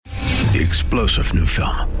The explosive new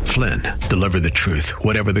film, Flynn, deliver the truth,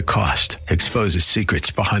 whatever the cost. Exposes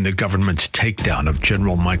secrets behind the government's takedown of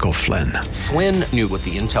General Michael Flynn. Flynn knew what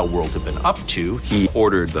the intel world had been up to. He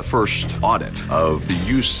ordered the first audit of the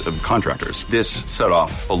use of contractors. This set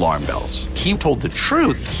off alarm bells. He told the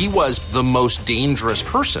truth. He was the most dangerous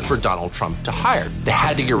person for Donald Trump to hire. They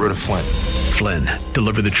had to get rid of Flynn. Flynn,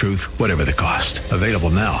 deliver the truth, whatever the cost. Available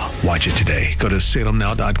now. Watch it today. Go to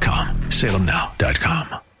salemnow.com.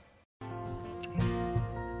 salemnow.com.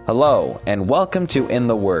 Hello, and welcome to In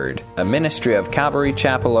the Word, a ministry of Calvary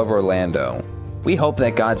Chapel of Orlando. We hope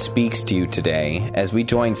that God speaks to you today as we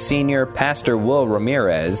join Senior Pastor Will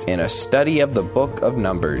Ramirez in a study of the book of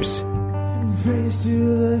Numbers.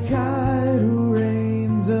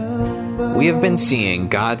 We have been seeing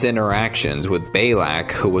God's interactions with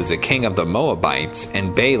Balak, who was a king of the Moabites,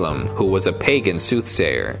 and Balaam, who was a pagan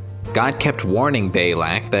soothsayer. God kept warning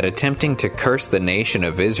Balak that attempting to curse the nation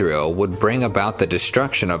of Israel would bring about the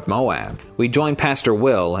destruction of Moab. We join Pastor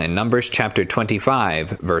Will in Numbers chapter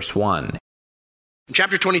 25, verse 1. In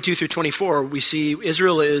chapter 22 through 24, we see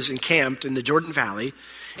Israel is encamped in the Jordan Valley,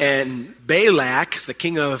 and Balak, the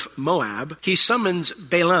king of Moab, he summons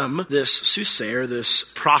Balaam, this soothsayer,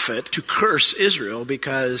 this prophet, to curse Israel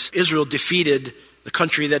because Israel defeated the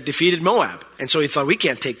country that defeated Moab. And so he thought, we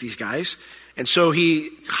can't take these guys. And so he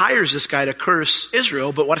hires this guy to curse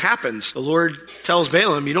Israel, but what happens? The Lord tells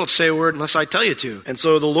Balaam, you don't say a word unless I tell you to. And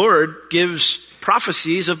so the Lord gives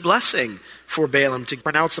prophecies of blessing for Balaam to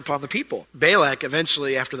pronounce upon the people. Balak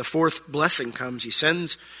eventually, after the fourth blessing comes, he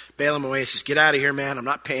sends Balaam away and says, get out of here, man, I'm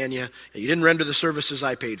not paying you. You didn't render the services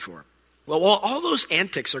I paid for. Well, while all those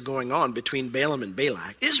antics are going on between Balaam and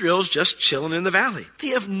Balak, Israel's just chilling in the valley. They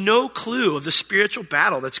have no clue of the spiritual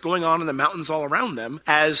battle that's going on in the mountains all around them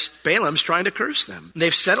as Balaam's trying to curse them.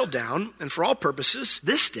 They've settled down, and for all purposes,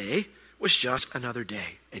 this day was just another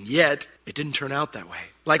day. And yet, it didn't turn out that way.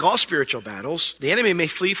 Like all spiritual battles, the enemy may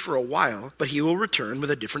flee for a while, but he will return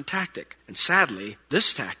with a different tactic. And sadly,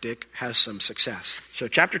 this tactic has some success. So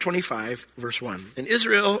chapter 25, verse 1. And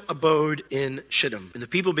Israel abode in Shittim, and the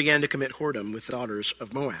people began to commit whoredom with the daughters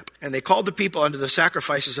of Moab. And they called the people unto the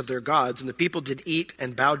sacrifices of their gods, and the people did eat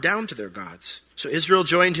and bow down to their gods. So Israel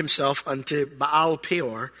joined himself unto Baal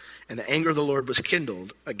Peor, and the anger of the Lord was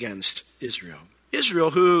kindled against Israel. Israel,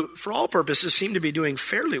 who for all purposes seem to be doing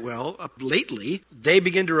fairly well lately, they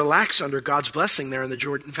begin to relax under God's blessing there in the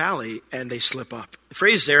Jordan Valley, and they slip up. The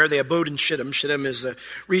phrase there, they abode in Shittim. Shittim is the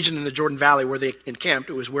region in the Jordan Valley where they encamped.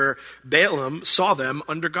 It was where Balaam saw them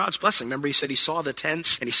under God's blessing. Remember, he said he saw the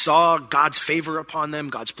tents, and he saw God's favor upon them,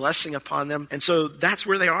 God's blessing upon them. And so that's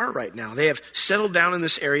where they are right now. They have settled down in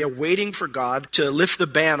this area, waiting for God to lift the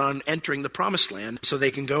ban on entering the promised land so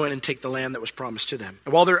they can go in and take the land that was promised to them.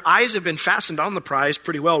 And while their eyes have been fastened on the prize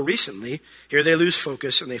pretty well recently, here they lose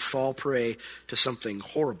focus and they fall prey to something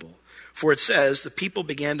horrible. For it says, the people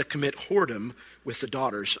began to commit whoredom with the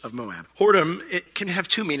daughters of Moab. Whoredom, it can have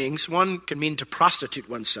two meanings. One can mean to prostitute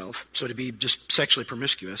oneself, so to be just sexually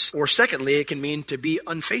promiscuous. Or secondly, it can mean to be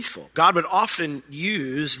unfaithful. God would often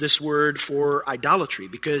use this word for idolatry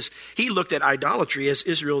because he looked at idolatry as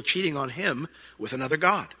Israel cheating on him with another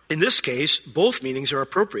god. In this case, both meanings are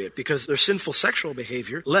appropriate because their sinful sexual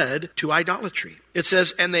behavior led to idolatry. It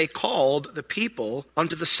says, and they called the people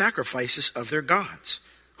unto the sacrifices of their gods.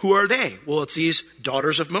 Who are they? Well, it's these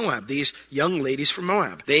daughters of Moab, these young ladies from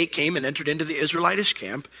Moab. They came and entered into the Israelitish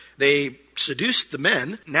camp. They seduced the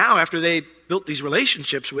men. Now, after they built these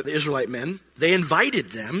relationships with the Israelite men, they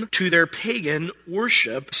invited them to their pagan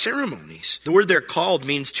worship ceremonies. The word they're called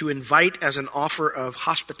means to invite as an offer of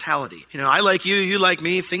hospitality. You know, I like you, you like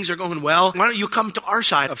me, things are going well. Why don't you come to our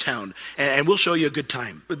side of town and we'll show you a good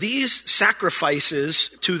time. But these sacrifices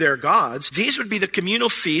to their gods, these would be the communal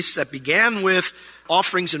feasts that began with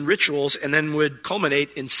offerings and rituals and then would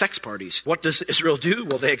culminate in sex parties. What does Israel do?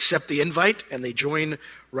 Well, they accept the invite and they join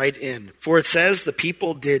right in. For it says the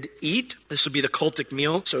people did eat. This would be the cultic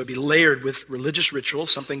meal, so it would be layered with religious rituals,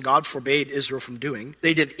 something God forbade Israel from doing.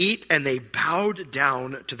 They did eat and they bowed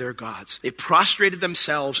down to their gods. They prostrated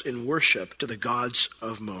themselves in worship to the gods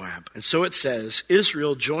of Moab. And so it says,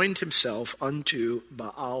 Israel joined himself unto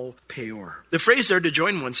Baal Peor. The phrase there, to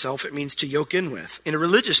join oneself, it means to yoke in with. In a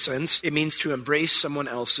religious sense, it means to embrace someone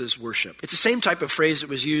else's worship. It's the same type of phrase that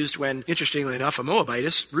was used when, interestingly enough, a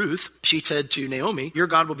Moabitess, Ruth, she said to Naomi, your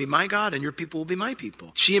God God will be my God and your people will be my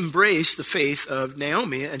people. She embraced the faith of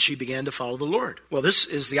Naomi and she began to follow the Lord. Well, this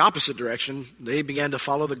is the opposite direction. They began to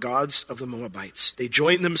follow the gods of the Moabites. They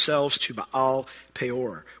joined themselves to Baal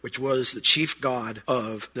Peor, which was the chief god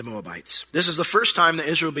of the Moabites. This is the first time that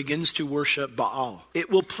Israel begins to worship Baal.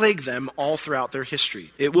 It will plague them all throughout their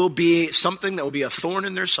history. It will be something that will be a thorn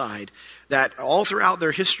in their side that all throughout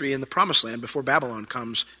their history in the Promised Land before Babylon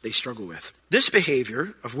comes, they struggle with. This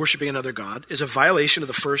behavior of worshiping another god is a violation of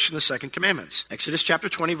the first and the second commandments. Exodus chapter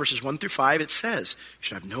 20, verses 1 through 5, it says, "You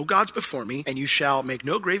shall have no gods before me, and you shall make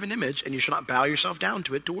no graven image, and you shall not bow yourself down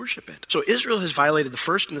to it to worship it." So Israel has violated the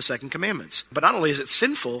first and the second commandments. But not only is it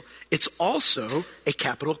sinful, it's also a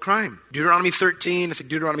capital crime. Deuteronomy 13, I think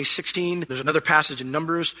Deuteronomy 16, there's another passage in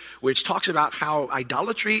Numbers which talks about how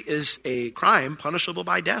idolatry is a crime punishable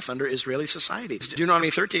by death under Israeli society. It's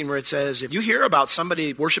Deuteronomy 13 where it says, if you hear about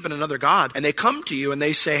somebody worshiping another god, and they come to you and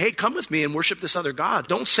they say, hey, come with me and worship this other god,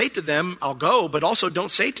 don't say to them, I'll go, but also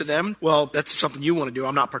don't say to them, well, that's something you want to do,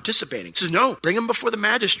 I'm not participating. He says, no, bring him before the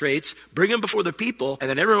magistrates, bring him before the people, and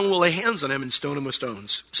then everyone will lay hands on him and stone him with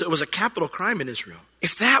stones. So it was a capital crime in Israel.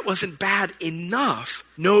 If that wasn't bad enough,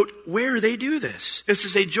 note where they do this. It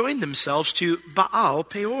says they joined themselves to Baal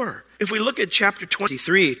Peor. If we look at chapter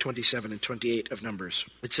 23, 27, and 28 of Numbers,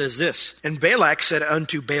 it says this, "And Balak said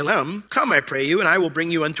unto Balaam, Come, I pray you, and I will bring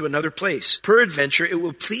you unto another place. Peradventure it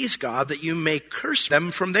will please God that you may curse them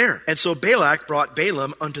from there. And so Balak brought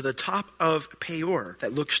Balaam unto the top of Peor,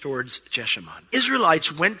 that looks towards Jeshimon."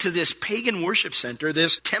 Israelites went to this pagan worship center,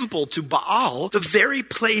 this temple to Baal, the very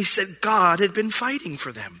place that God had been fighting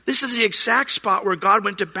for them. This is the exact spot where God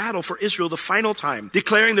went to battle for Israel the final time,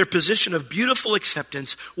 declaring their position of beautiful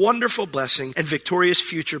acceptance, wonderful blessing, and victorious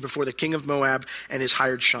future before the king of Moab and his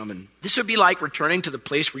hired shaman. This would be like returning to the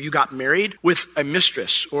place where you got married with a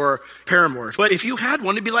mistress or paramour. But if you had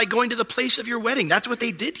one, it'd be like going to the place of your wedding. That's what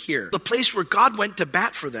they did here. The place where God went to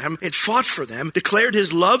bat for them and fought for them, declared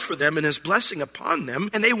his love for them and his blessing upon them,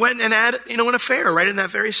 and they went and had, an affair right in that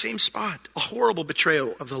very same spot. A horrible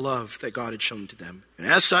betrayal of the love that God had shown to them. And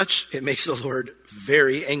as such, it makes the Lord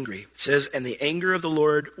very angry. It says, "And the anger of the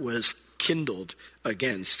Lord was kindled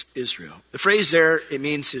against Israel." The phrase there, it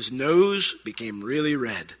means his nose became really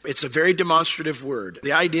red. It's a very demonstrative word.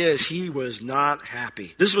 The idea is he was not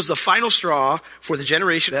happy. This was the final straw for the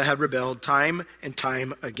generation that had rebelled time and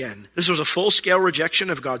time again. This was a full-scale rejection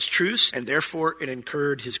of God's truths, and therefore it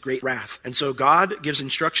incurred his great wrath. And so God gives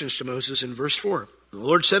instructions to Moses in verse 4. The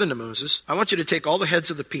Lord said unto Moses, "I want you to take all the heads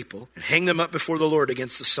of the people and hang them up before the Lord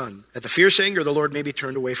against the sun, that the fierce anger of the Lord may be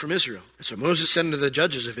turned away from Israel." And so Moses said unto the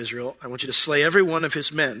judges of Israel, "I want you to slay every one of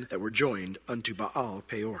his men that were joined unto Baal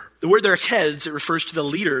Peor." The word there, heads, it refers to the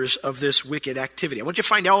leaders of this wicked activity. I want you to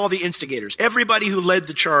find out all the instigators, everybody who led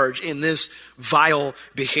the charge in this vile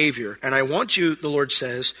behavior. And I want you, the Lord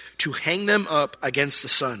says, to hang them up against the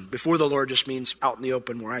sun. Before the Lord just means out in the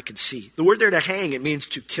open where I could see. The word there to hang, it means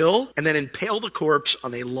to kill and then impale the corpse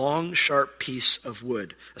on a long, sharp piece of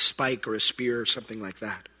wood, a spike or a spear or something like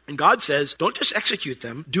that. And God says, don't just execute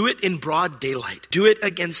them, do it in broad daylight. Do it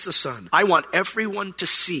against the sun. I want everyone to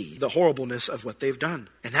see the horribleness of what they've done.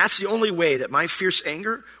 And that's the only way that my fierce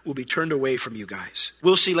anger will be turned away from you guys.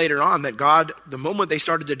 We'll see later on that God, the moment they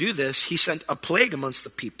started to do this, he sent a plague amongst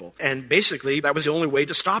the people. And basically, that was the only way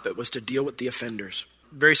to stop it, was to deal with the offenders.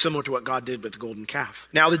 Very similar to what God did with the golden calf.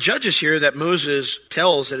 Now, the judges here that Moses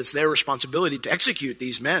tells that it's their responsibility to execute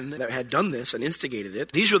these men that had done this and instigated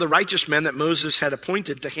it, these were the righteous men that Moses had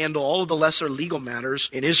appointed to handle all of the lesser legal matters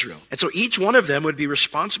in Israel. And so each one of them would be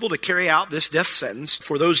responsible to carry out this death sentence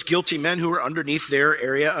for those guilty men who were underneath their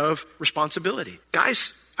area of responsibility.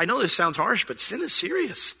 Guys, I know this sounds harsh, but sin is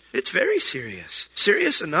serious. It's very serious.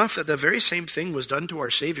 Serious enough that the very same thing was done to our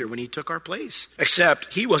Savior when he took our place.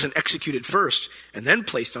 Except he wasn't executed first and then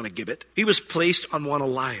placed on a gibbet. He was placed on one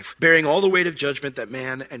alive, bearing all the weight of judgment that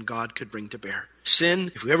man and God could bring to bear.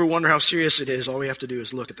 Sin, if we ever wonder how serious it is, all we have to do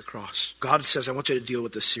is look at the cross. God says, I want you to deal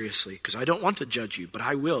with this seriously, because I don't want to judge you, but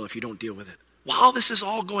I will if you don't deal with it. While this is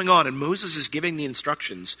all going on and Moses is giving the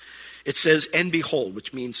instructions, it says, and behold,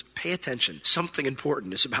 which means pay attention. Something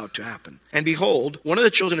important is about to happen. And behold, one of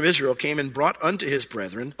the children of Israel came and brought unto his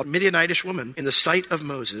brethren a Midianitish woman in the sight of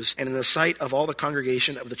Moses and in the sight of all the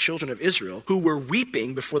congregation of the children of Israel, who were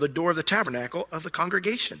weeping before the door of the tabernacle of the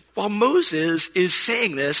congregation. While Moses is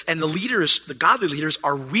saying this and the leaders, the godly leaders,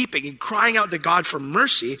 are weeping and crying out to God for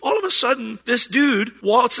mercy, all of a sudden this dude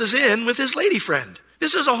waltzes in with his lady friend.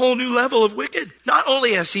 This is a whole new level of wicked. Not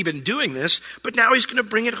only has he been doing this, but now he's going to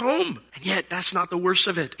bring it home. And yet, that's not the worst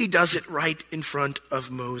of it. He does it right in front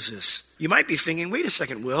of Moses. You might be thinking, wait a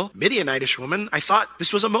second, Will. Midianitish woman, I thought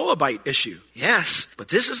this was a Moabite issue. Yes, but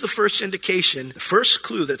this is the first indication, the first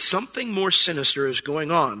clue that something more sinister is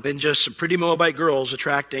going on than just some pretty Moabite girls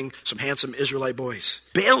attracting some handsome Israelite boys.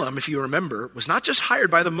 Balaam, if you remember, was not just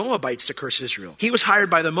hired by the Moabites to curse Israel. He was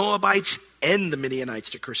hired by the Moabites and the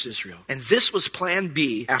Midianites to curse Israel. And this was plan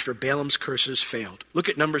B after Balaam's curses failed. Look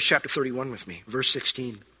at Numbers chapter 31 with me, verse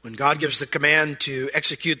 16. When God gives the command to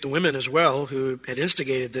execute the women as well, who had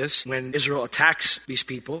instigated this, when Israel attacks these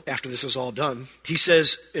people after this is all done, he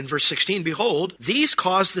says in verse 16, behold, these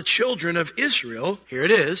caused the children of Israel, here it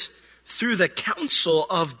is, through the counsel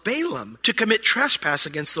of Balaam to commit trespass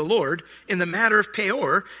against the Lord in the matter of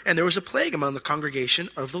Peor, and there was a plague among the congregation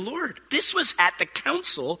of the Lord. This was at the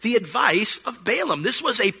counsel, the advice of Balaam. This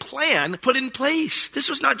was a plan put in place. This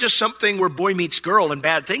was not just something where boy meets girl and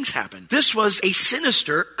bad things happen. This was a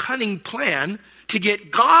sinister, cunning plan to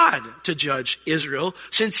get God to judge Israel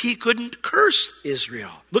since he couldn't curse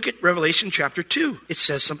Israel. Look at Revelation chapter 2. It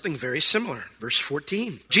says something very similar. Verse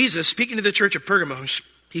 14. Jesus, speaking to the church of Pergamos,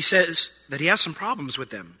 he says that he has some problems with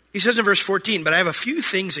them. He says in verse 14, but I have a few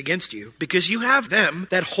things against you, because you have them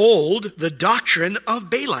that hold the doctrine of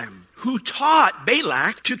Balaam, who taught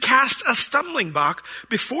Balak to cast a stumbling block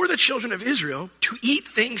before the children of Israel, to eat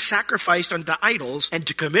things sacrificed unto idols, and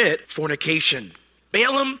to commit fornication.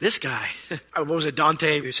 Balaam, this guy, what was it,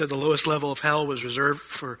 Dante, who said the lowest level of hell was reserved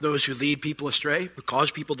for those who lead people astray, who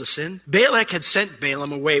cause people to sin? Balak had sent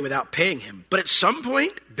Balaam away without paying him. But at some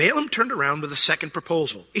point, Balaam turned around with a second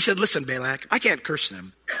proposal. He said, listen, Balak, I can't curse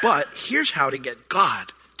them, but here's how to get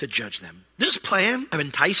God to judge them. This plan of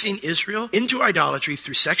enticing Israel into idolatry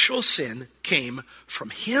through sexual sin came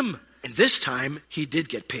from him. And this time, he did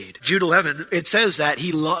get paid. Jude 11, it says that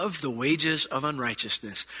he loved the wages of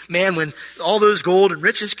unrighteousness. Man, when all those gold and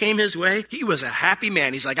riches came his way, he was a happy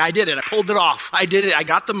man. He's like, I did it. I pulled it off. I did it. I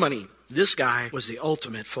got the money. This guy was the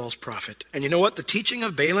ultimate false prophet. And you know what? The teaching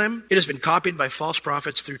of Balaam, it has been copied by false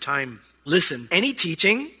prophets through time. Listen, any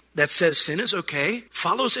teaching that says sin is okay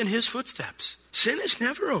follows in his footsteps. Sin is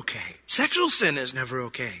never okay. Sexual sin is never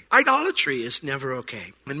okay. Idolatry is never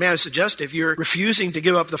okay. And may I suggest, if you're refusing to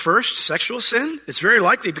give up the first, sexual sin, it's very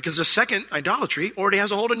likely because the second, idolatry, already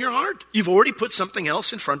has a hold on your heart. You've already put something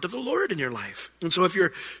else in front of the Lord in your life. And so if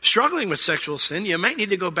you're struggling with sexual sin, you might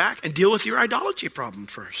need to go back and deal with your idolatry problem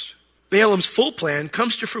first. Balaam's full plan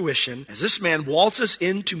comes to fruition as this man waltzes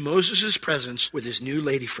into Moses' presence with his new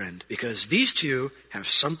lady friend, because these two have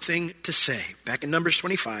something to say. Back in Numbers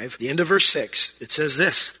 25, the end of verse 6, it says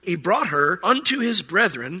this, he brought her unto his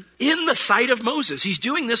brethren in the sight of Moses. He's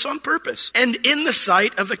doing this on purpose. And in the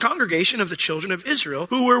sight of the congregation of the children of Israel,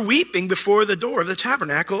 who were weeping before the door of the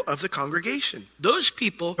tabernacle of the congregation. Those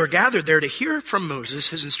people are gathered there to hear from Moses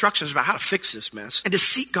his instructions about how to fix this mess and to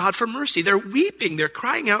seek God for mercy. They're weeping. They're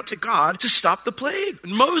crying out to God to stop the plague.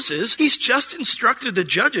 And Moses, he's just instructed the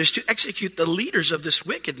judges to execute the leaders of this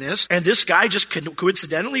wickedness, and this guy just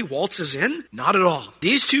coincidentally waltzes in? Not at all.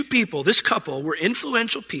 These two people, this couple, were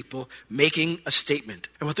influential people making a statement.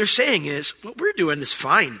 And what they're saying is, what we're doing is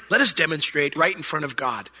fine. Let us demonstrate right in front of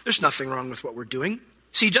God. There's nothing wrong with what we're doing.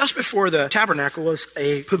 See, just before the tabernacle was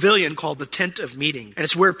a pavilion called the Tent of Meeting. And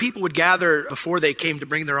it's where people would gather before they came to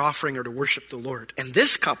bring their offering or to worship the Lord. And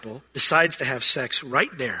this couple decides to have sex right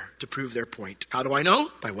there to prove their point. How do I know?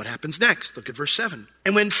 By what happens next. Look at verse 7.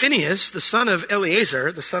 And when Phinehas, the son of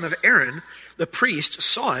Eleazar, the son of Aaron, the priest,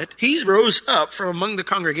 saw it, he rose up from among the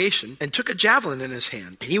congregation and took a javelin in his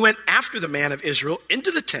hand. And he went after the man of Israel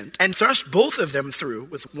into the tent and thrust both of them through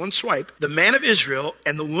with one swipe, the man of Israel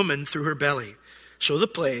and the woman through her belly. So the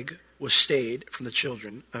plague was stayed from the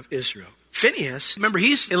children of Israel. Phinehas, remember,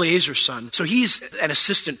 he's Eleazar's son, so he's an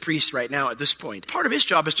assistant priest right now at this point. Part of his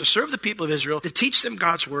job is to serve the people of Israel, to teach them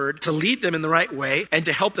God's word, to lead them in the right way, and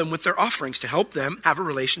to help them with their offerings, to help them have a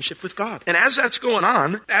relationship with God. And as that's going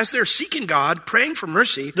on, as they're seeking God, praying for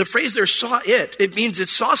mercy, the phrase there, saw it, it means it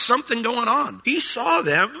saw something going on. He saw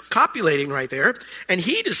them copulating right there, and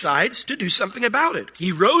he decides to do something about it.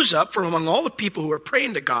 He rose up from among all the people who are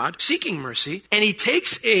praying to God, seeking mercy, and he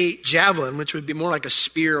takes a javelin, which would be more like a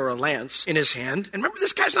spear or a lance, in his hand. And remember,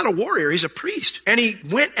 this guy's not a warrior, he's a priest. And he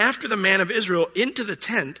went after the man of Israel into the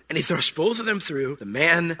tent, and he thrust both of them through, the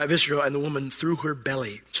man of Israel and the woman through her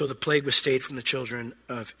belly. So the plague was stayed from the children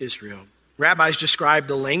of Israel. Rabbis describe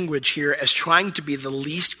the language here as trying to be the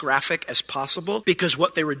least graphic as possible because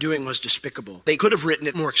what they were doing was despicable. They could have written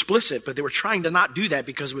it more explicit, but they were trying to not do that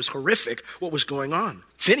because it was horrific what was going on.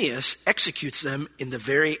 Phinehas executes them in the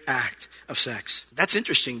very act of sex. That's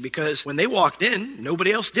interesting because when they walked in,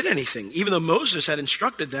 nobody else did anything. Even though Moses had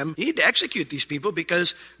instructed them, you need to execute these people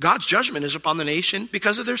because God's judgment is upon the nation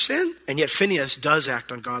because of their sin. And yet Phinehas does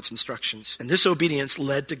act on God's instructions. And this obedience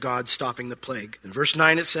led to God stopping the plague. In verse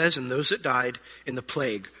 9 it says, and those that died in the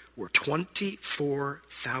plague were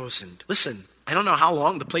 24,000. Listen, I don't know how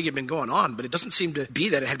long the plague had been going on, but it doesn't seem to be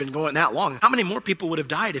that it had been going that long. How many more people would have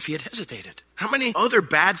died if he had hesitated? How many other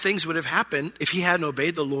bad things would have happened if he hadn't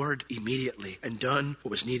obeyed the Lord immediately and done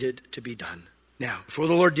what was needed to be done? Now, before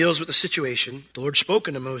the Lord deals with the situation, the Lord spoke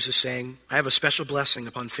unto Moses, saying, I have a special blessing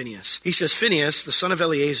upon Phinehas. He says, Phinehas, the son of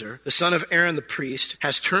Eleazar, the son of Aaron the priest,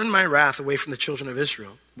 has turned my wrath away from the children of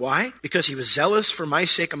Israel. Why? Because he was zealous for my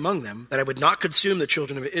sake among them, that I would not consume the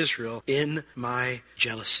children of Israel in my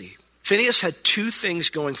jealousy. Phinehas had two things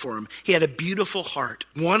going for him. He had a beautiful heart.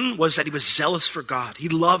 One was that he was zealous for God. He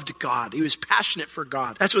loved God. He was passionate for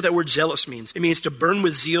God. That's what that word zealous means. It means to burn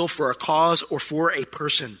with zeal for a cause or for a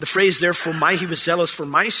person. The phrase therefore, he was zealous for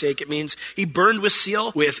my sake, it means he burned with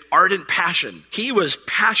zeal with ardent passion. He was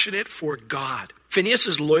passionate for God.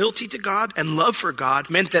 Phinehas' loyalty to God and love for God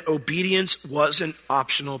meant that obedience wasn't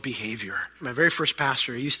optional behavior. My very first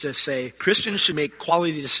pastor used to say, Christians should make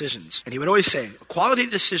quality decisions. And he would always say, a quality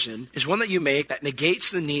decision is one that you make that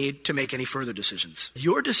negates the need to make any further decisions.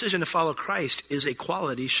 Your decision to follow Christ is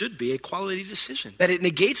should be a quality decision. That it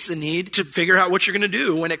negates the need to figure out what you're going to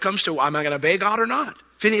do when it comes to, am I going to obey God or not?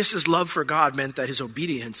 Phinehas' love for God meant that his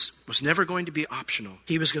obedience was never going to be optional.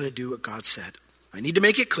 He was going to do what God said. I need to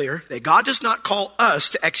make it clear that God does not call us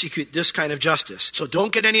to execute this kind of justice. So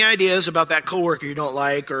don't get any ideas about that coworker you don't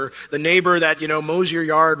like or the neighbor that, mows your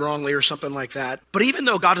yard wrongly or something like that. But even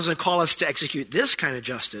though God doesn't call us to execute this kind of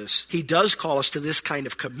justice, he does call us to this kind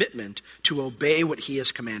of commitment to obey what he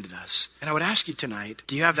has commanded us. And I would ask you tonight,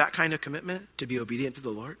 do you have that kind of commitment to be obedient to the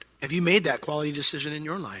Lord? Have you made that quality decision in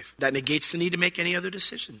your life that negates the need to make any other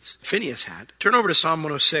decisions? Phinehas had. Turn over to Psalm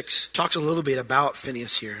 106. Talks a little bit about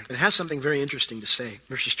Phinehas here. It has something very interesting to say.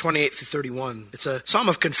 Verses 28 through 31. It's a psalm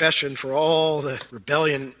of confession for all the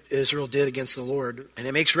rebellion Israel did against the Lord. And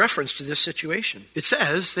it makes reference to this situation. It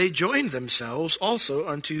says, they joined themselves also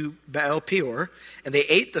unto Baal Peor, and they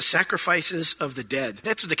ate the sacrifices of the dead.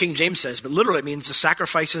 That's what the King James says, but literally it means the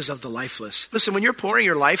sacrifices of the lifeless. Listen, when you're pouring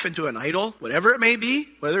your life into an idol, whatever it may be,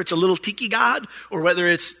 whether it's a little tiki god or whether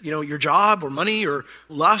it's, your job or money or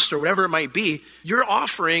lust or whatever it might be, you're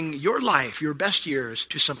offering your life, your best years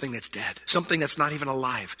to something that's dead, something that's not even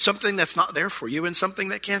alive, something that's not there for you and something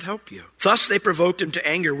that can't help you. Thus they provoked him to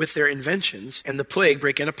anger with their inventions, and the plague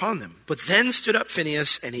brake in upon them. But then stood up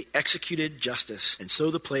Phinehas, and he executed justice, and so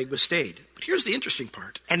the plague was stayed. But here's the interesting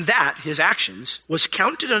part. And that, his actions, was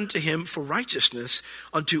counted unto him for righteousness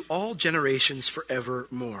unto all generations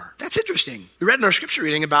forevermore. That's interesting. We read in our scripture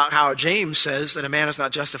reading about how James says that a man is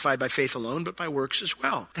not justified by faith alone, but by works as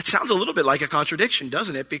well. That sounds a little bit like a contradiction,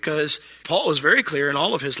 doesn't it? Because Paul is very clear in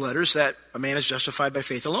all of his letters that a man is justified by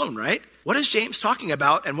faith alone, right? What is James talking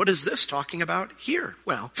about, and what is this talking about here?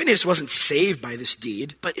 Well, Phinehas wasn't saved by this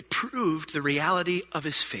deed, but it proved the reality of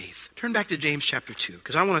his faith. Turn back to James chapter 2,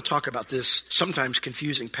 because I want to talk about this sometimes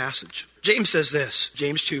confusing passage. James says this,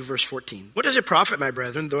 James 2, verse 14. What does it profit, my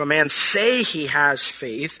brethren, though a man say he has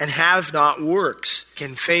faith and have not works?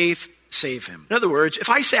 Can faith save him? In other words, if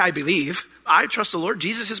I say I believe, I trust the Lord,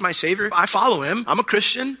 Jesus is my Savior, I follow him, I'm a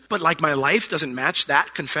Christian, but my life doesn't match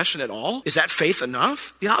that confession at all, is that faith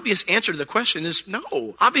enough? The obvious answer to the question is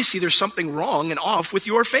no. Obviously there's something wrong and off with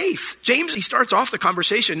your faith. James, he starts off the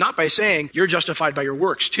conversation not by saying you're justified by your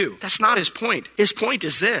works too. That's not his point. His point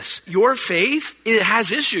is this: your faith, it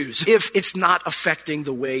has issues if it's not affecting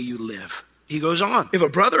the way you live. He goes on, if a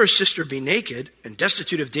brother or sister be naked and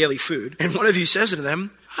destitute of daily food, and one of you says to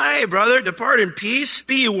them, Hi, brother, depart in peace,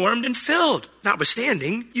 be you warmed and filled.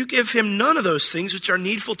 Notwithstanding, you give him none of those things which are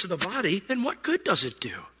needful to the body, then what good does it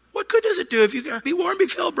do? What good does it do if you go, be warm, be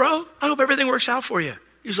filled, bro? I hope everything works out for you.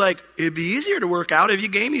 He's like, it'd be easier to work out if you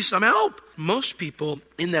gave me some help. Most people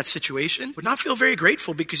in that situation would not feel very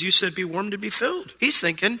grateful because you said be warmed and be filled. He's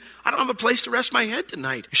thinking, I don't have a place to rest my head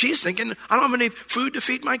tonight. She's thinking, I don't have any food to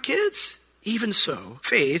feed my kids. Even so,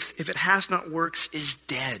 faith, if it has not works, is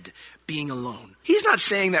dead, being alone. He's not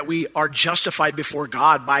saying that we are justified before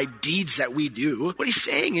God by deeds that we do. What he's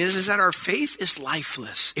saying is that our faith is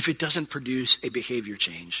lifeless if it doesn't produce a behavior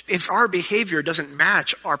change. If our behavior doesn't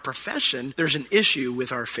match our profession, there's an issue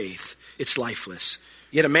with our faith. It's lifeless.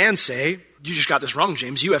 Yet a man say, you just got this wrong,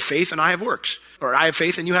 James. You have faith and I have works. Or I have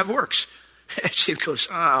faith and you have works. And James goes,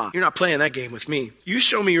 you're not playing that game with me. You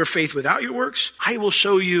show me your faith without your works. I will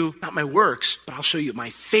show you not my works, but I'll show you my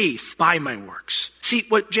faith by my works. See,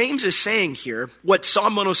 what James is saying here, what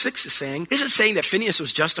Psalm 106 is saying, isn't saying that Phinehas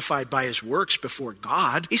was justified by his works before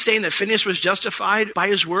God. He's saying that Phinehas was justified by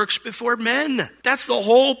his works before men. That's the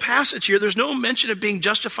whole passage here. There's no mention of being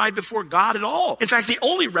justified before God at all. In fact, the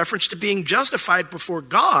only reference to being justified before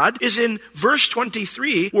God is in verse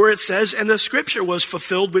 23, where it says, and the scripture was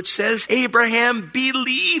fulfilled, which says, Abraham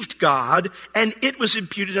believed God, and it was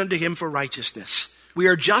imputed unto him for righteousness. We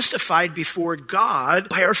are justified before God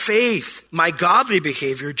by our faith. My godly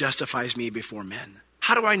behavior justifies me before men.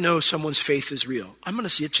 How do I know someone's faith is real? I'm going to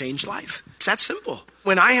see a changed life. It's that simple.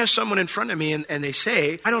 When I have someone in front of me and they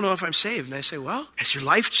say, I don't know if I'm saved. And I say, well, has your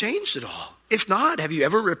life changed at all? If not, have you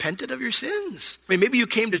ever repented of your sins? I mean, maybe you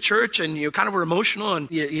came to church and you kind of were emotional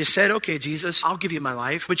and you said, okay, Jesus, I'll give you my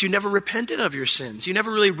life. But you never repented of your sins. You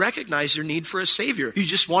never really recognized your need for a savior. You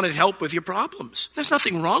just wanted help with your problems. There's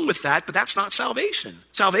nothing wrong with that, but that's not salvation.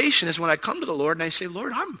 Salvation is when I come to the Lord and I say,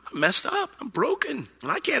 Lord, I'm messed up. I'm broken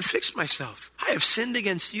and I can't fix myself. I have sinned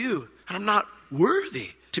against you and I'm not worthy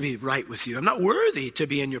to be right with you. I'm not worthy to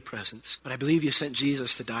be in your presence. But I believe you sent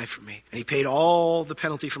Jesus to die for me. And he paid all the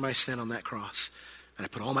penalty for my sin on that cross. And I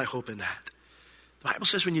put all my hope in that. The Bible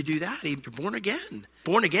says when you do that, you're born again.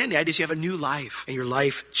 Born again, the idea is you have a new life. And your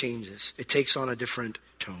life changes. It takes on a different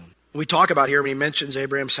tone. When we talk about here, when he mentions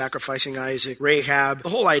Abraham sacrificing Isaac, Rahab, the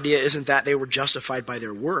whole idea isn't that they were justified by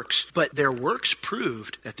their works. But their works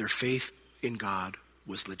proved that their faith in God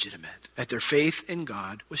was legitimate. That their faith in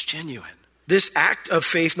God was genuine. This act of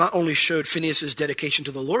faith not only showed Phinehas' dedication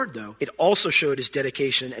to the Lord, though, it also showed his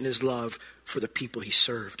dedication and his love for the people he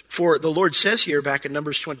served. For the Lord says here back in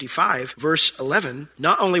Numbers 25, verse 11,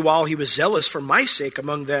 not only while he was zealous for my sake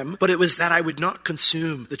among them, but it was that I would not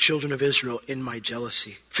consume the children of Israel in my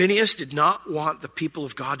jealousy. Phinehas did not want the people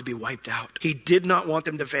of God to be wiped out. He did not want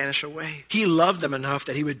them to vanish away. He loved them enough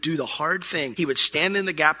that he would do the hard thing. He would stand in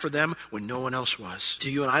the gap for them when no one else was.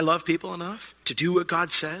 Do you and I love people enough to do what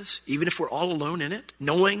God says, even if we're all alone in it,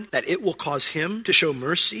 knowing that it will cause him to show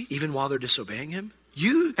mercy even while they're disobeying him?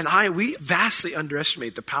 You and I, we vastly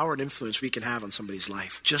underestimate the power and influence we can have on somebody's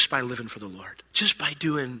life just by living for the Lord, just by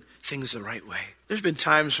doing things the right way. There's been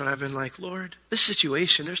times when I've been like, Lord, this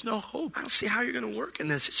situation, there's no hope. I don't see how you're going to work in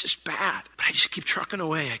this. It's just bad. But I just keep trucking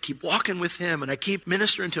away. I keep walking with him and I keep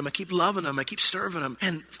ministering to him. I keep loving him. I keep serving him.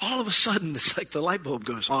 And all of a sudden, it's like the light bulb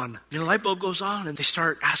goes on. You know, the light bulb goes on and they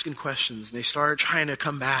start asking questions and they start trying to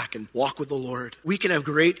come back and walk with the Lord. We can have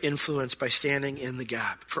great influence by standing in the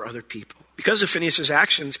gap for other people. Because of Phinehas'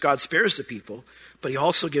 actions, God spares the people, but he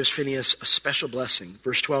also gives Phinehas a special blessing.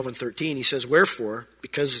 Verse 12 and 13, he says, wherefore,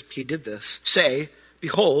 because he did this, say,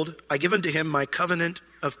 behold, I give unto him my covenant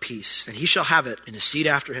of peace, and he shall have it in his seed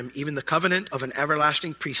after him, even the covenant of an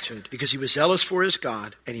everlasting priesthood, because he was zealous for his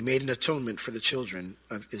God, and he made an atonement for the children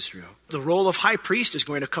of Israel. The role of high priest is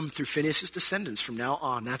going to come through Phinehas' descendants from now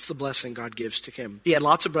on. That's the blessing God gives to him. He had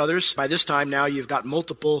lots of brothers. By this time now you've got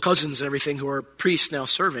multiple cousins and everything who are priests now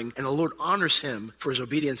serving, and the Lord honors him for his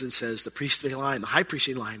obedience and says the priestly line, the high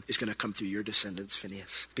priestly line, is going to come through your descendants,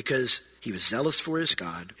 Phinehas, because he was zealous for his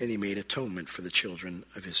God, and he made atonement for the children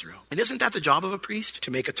of Israel. And isn't that the job of a priest,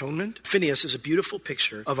 to make atonement? Phinehas is a beautiful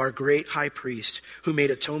picture of our great high priest who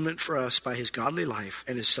made atonement for us by his godly life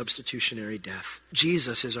and his substitutionary death.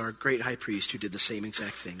 Jesus is our great high priest who did the same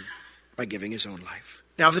exact thing by giving his own life.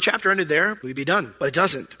 Now, if the chapter ended there, we'd be done. But it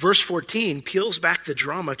doesn't. Verse 14 peels back the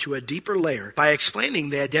drama to a deeper layer by explaining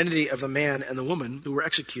the identity of the man and the woman who were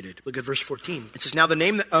executed. Look at verse 14. It says, now the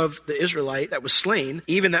name of the Israelite that was slain,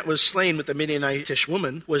 even that was slain with the Midianitish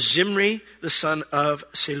woman, was Zimri, the son of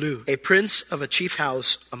Selu, a prince of a chief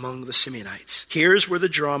house among the Simeonites. Here's where the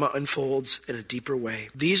drama unfolds in a deeper way.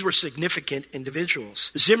 These were significant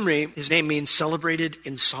individuals. Zimri, his name means celebrated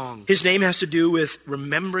in song. His name has to do with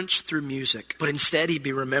remembrance through music, but instead he'd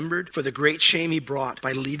be remembered for the great shame he brought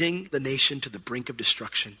by leading the nation to the brink of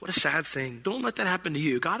destruction. What a sad thing. Don't let that happen to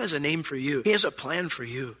you. God has a name for you. He has a plan for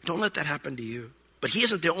you. Don't let that happen to you. But he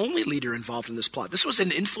isn't the only leader involved in this plot. This was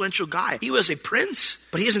an influential guy. He was a prince,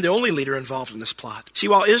 but he isn't the only leader involved in this plot. See,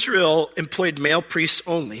 while Israel employed male priests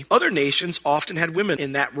only, other nations often had women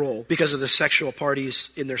in that role because of the sexual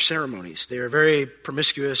parties in their ceremonies. They were very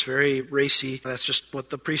promiscuous, very racy. That's just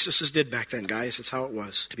what the priestesses did back then, guys. It's how it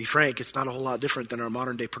was. To be frank, it's not a whole lot different than our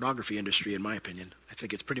modern day pornography industry, in my opinion. I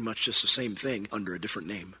think it's pretty much just the same thing under a different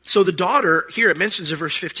name. So the daughter, here it mentions in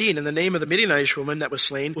verse 15, and the name of the Midianitish woman that was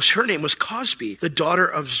slain, her name was Cosbi, the daughter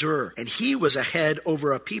of Zur, and he was a head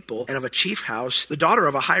over a people and of a chief house. The daughter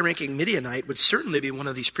of a high-ranking Midianite would certainly be one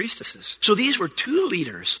of these priestesses. So these were two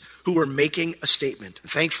leaders who were making a statement.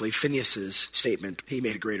 And thankfully, Phinehas's statement, he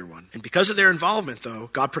made a greater one. And because of their involvement,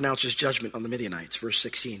 though, God pronounces judgment on the Midianites. Verse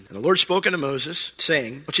 16. And the Lord spoke unto Moses,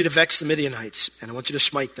 saying, I want you to vex the Midianites, and I want you to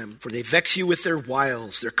smite them, for they vex you with their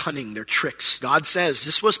wiles, their cunning, their tricks. God says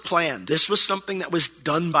this was planned. This was something that was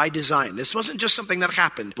done by design. This wasn't just something that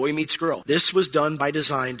happened, boy meets girl. This was done by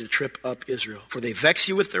design to trip up Israel. For they vex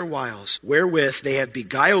you with their wiles, wherewith they have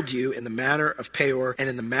beguiled you in the matter of Peor and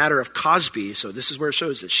in the matter of Cosbi. So this is where it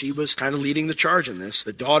shows that she was kind of leading the charge in this.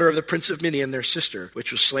 The daughter of the prince of Midian, their sister,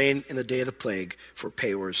 which was slain in the day of the plague for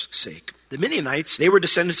Peor's sake. The Midianites, they were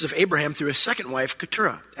descendants of Abraham through his second wife,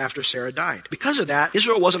 Keturah, after Sarah died. Because of that,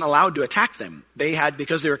 Israel wasn't allowed to attack them. They had,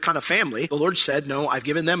 because they were kind of family, the Lord said, no, I've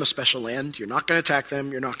given them a special land. You're not going to attack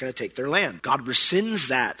them. You're not going to take their land. God rescinds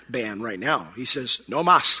that ban right now. He says, no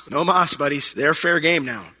mas, buddies. They're fair game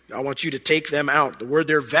now. I want you to take them out. The word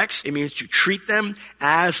there, vex, it means to treat them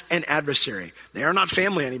as an adversary. They are not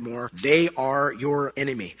family anymore. They are your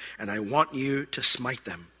enemy, and I want you to smite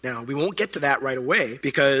them. Now, we won't get to that right away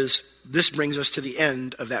because this brings us to the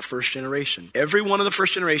end of that first generation. Every one of the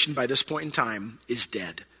first generation by this point in time is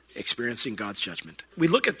dead, experiencing God's judgment. We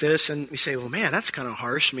look at this and we say, well, man, that's kind of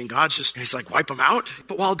harsh. I mean, he's like, wipe them out.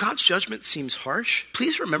 But while God's judgment seems harsh,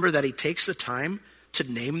 please remember that he takes the time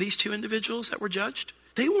to name these two individuals that were judged.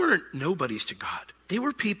 They weren't nobodies to God. They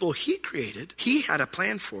were people he created, he had a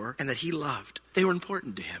plan for, and that he loved. They were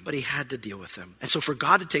important to him, but he had to deal with them. And so for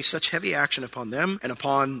God to take such heavy action upon them and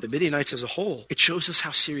upon the Midianites as a whole, it shows us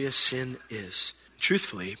how serious sin is.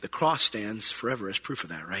 Truthfully, the cross stands forever as proof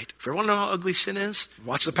of that, right? If you want to know how ugly sin is,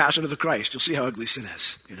 watch the Passion of the Christ. You'll see how ugly sin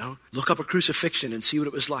is, Look up a crucifixion and see what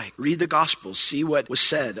it was like. Read the Gospels, see what was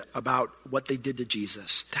said about what they did to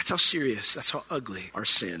Jesus. That's how serious, that's how ugly our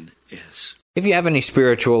sin is. If you have any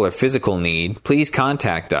spiritual or physical need, please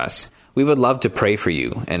contact us. We would love to pray for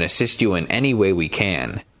you and assist you in any way we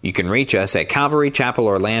can. You can reach us at Calvary Chapel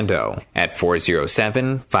Orlando at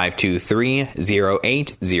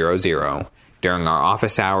 407-523-0800 during our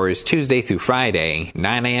office hours Tuesday through Friday,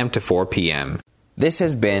 9 a.m. to 4 p.m. This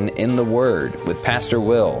has been In the Word with Pastor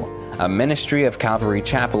Will, a ministry of Calvary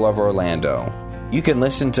Chapel of Orlando. You can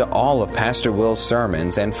listen to all of Pastor Will's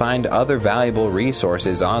sermons and find other valuable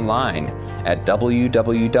resources online at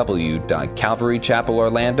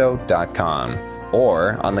www.calvarychapelorlando.com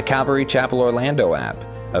or on the Calvary Chapel Orlando app,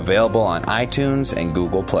 available on iTunes and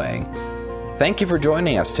Google Play. Thank you for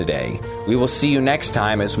joining us today. We will see you next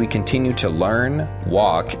time as we continue to learn,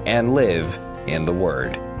 walk, and live in the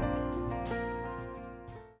Word.